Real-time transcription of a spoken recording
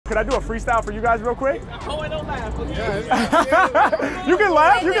could I do a freestyle for you guys real quick? Oh, I don't laugh. You can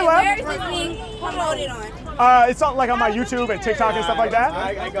laugh, you can laugh. Where is this being promoted on? It's on, like on my YouTube and TikTok and stuff like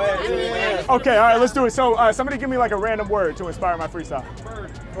that. Go ahead. Okay, all right, let's do it. So somebody give me like a random word to inspire my freestyle.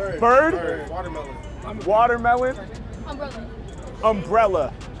 Bird. Watermelon. Watermelon. Umbrella.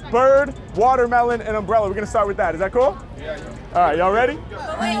 Umbrella. Bird, watermelon, and umbrella. We're gonna start with that. Is that cool? Yeah. All right, y'all ready? Wait,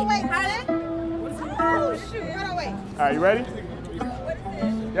 how Oh, shoot. Hold on, wait. All right, you ready? What is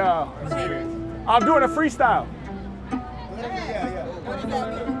this? Yeah. I'm doing a freestyle. What does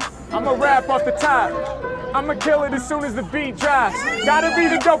that mean? I'ma rap off the top. I'ma kill it as soon as the beat drops. Gotta be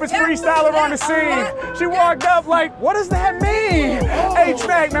the dopest freestyler on the scene. She walked up like, what does that mean?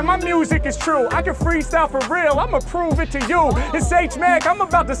 H-Mack, man, my music is true. I can freestyle for real, I'ma prove it to you. It's H-Mack, I'm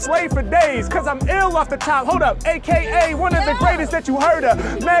about to slay for days, cause I'm ill off the top. Hold up, AKA one of the greatest that you heard of.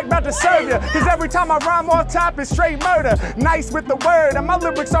 Mack about to serve ya, cause every time I rhyme off top, it's straight murder. Nice with the word, and my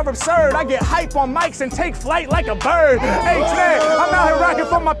lyrics are absurd. I get hype on mics and take flight like a bird. H-Mack, I'm out here rocking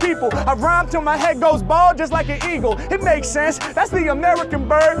for my people. I rhyme till my head goes bald just like an eagle. It makes sense, that's the American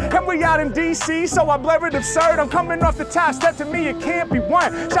bird. And we out in DC, so I blare it absurd. I'm coming off the top, step to me, it can't be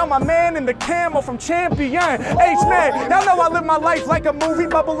won. Shout my man in the camo from Champion. H-Man, y'all know I live my life like a movie,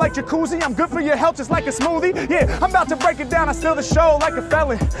 bubble like jacuzzi. I'm good for your health just like a smoothie. Yeah, I'm about to break it down, I steal the show like a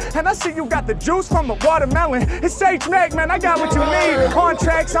felon. And I see you got the juice from a watermelon. It's H-Mack, man, I got what you need. On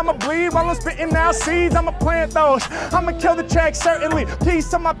tracks, I'ma bleed while I'm spitting out seeds. I'ma plant those, I'ma kill the track certainly. Peace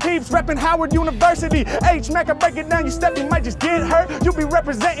to my peeps, reppin' Howard University. H-Mack, I break it down, you step, you might just get hurt. You be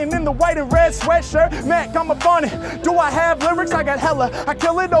representing in the white and red sweatshirt. Mack, I'm up on it. Do I have lyrics? I got hella. I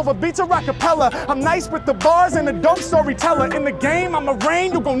kill it over beats or acapella. I'm nice with the bars and a dope storyteller. In the game, I'm a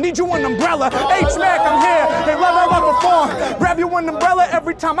rain, you gon' need you an umbrella. H-Mack, I'm here, they love how I perform. Grab you an umbrella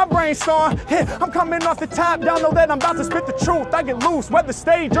every time I brainstorm. Yeah, I'm coming off the top, y'all know that I'm about to spit the truth. I get loose, whether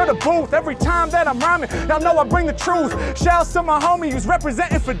stage or the booth. Every time that I'm rhyming, y'all know I bring the truth. Shouts to my homie who's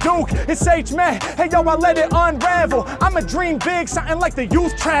representing for Duke. It's H-Mack, hey yo, I let it unravel. I'ma dream big, something like the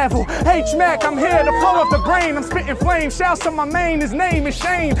youth travel. H-Mack, I'm here to flow off the brain. I'm spitting flames, shouts to my main, his name is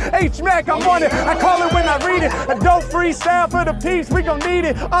Shane. H-Mack, I'm on it, I call it when I read it. A dope freestyle for the peeps, we gon' need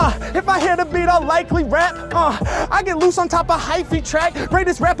it. If I hear the beat, I'll likely rap. I get loose on top of hyphy track.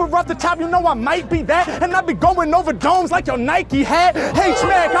 Greatest rapper off the top, you know I might be that. And I be going over domes like your Nike hat.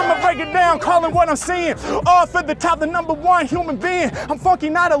 H-Mack, I'ma break it down, calling what I'm seeing. Off at the top, the #1 human being. I'm funky,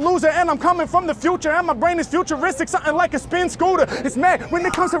 not a loser, and I'm coming from the future. And my brain is futuristic, something like a spin scooter. It's Mack, when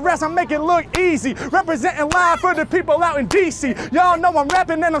it comes to raps, I make it look easy. Representing live for the people out in DC. Y'all know I'm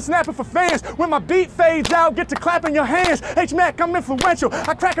rapping and I'm snapping for fans. When my beat fades out, get to clapping your hands. H-Mack, I'm influential,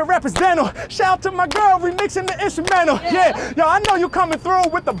 I crack a rapper's dental. Shout to my girl, remixing the instrumental. Yeah, yo, I know you coming through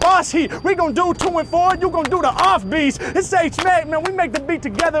with the boss heat. We gon' do 2 and 4, you gon' do the off beats. It's H-Mack, man, we make the beat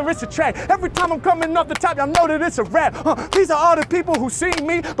together, it's a track. Every time I'm coming off the top, y'all know that it's a rap. These are all the people who see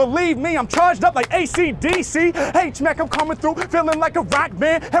me, believe me, I'm charged up like AC/DC. H-Mack, I'm coming through, feeling like a rock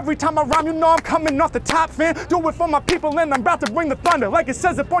band. Every time I rhyme, you know I'm coming off the top, fan. Do it for my people and I'm about to bring the thunder. Like it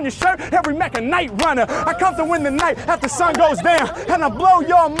says up on your shirt, every Mack a night runner. I come to win the night after the sun goes down. And I blow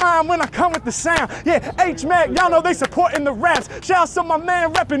your mind when I come with the sound. Yeah, H-Mack, y'all know they supporting the raps. Shouts to my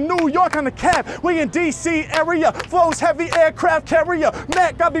man repping New York on the cap. We in DC area, flows heavy aircraft carrier.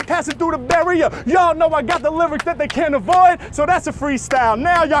 Mack, I be passing through the barrier. Y'all know I got the lyrics that they can't avoid. So that's a freestyle.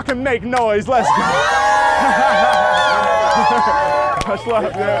 Now y'all can make noise. Let's go. Much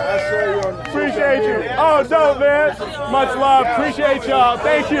love, man. Appreciate you. Oh, dope, man. Much love. Appreciate y'all.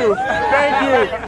 Thank you. Thank you.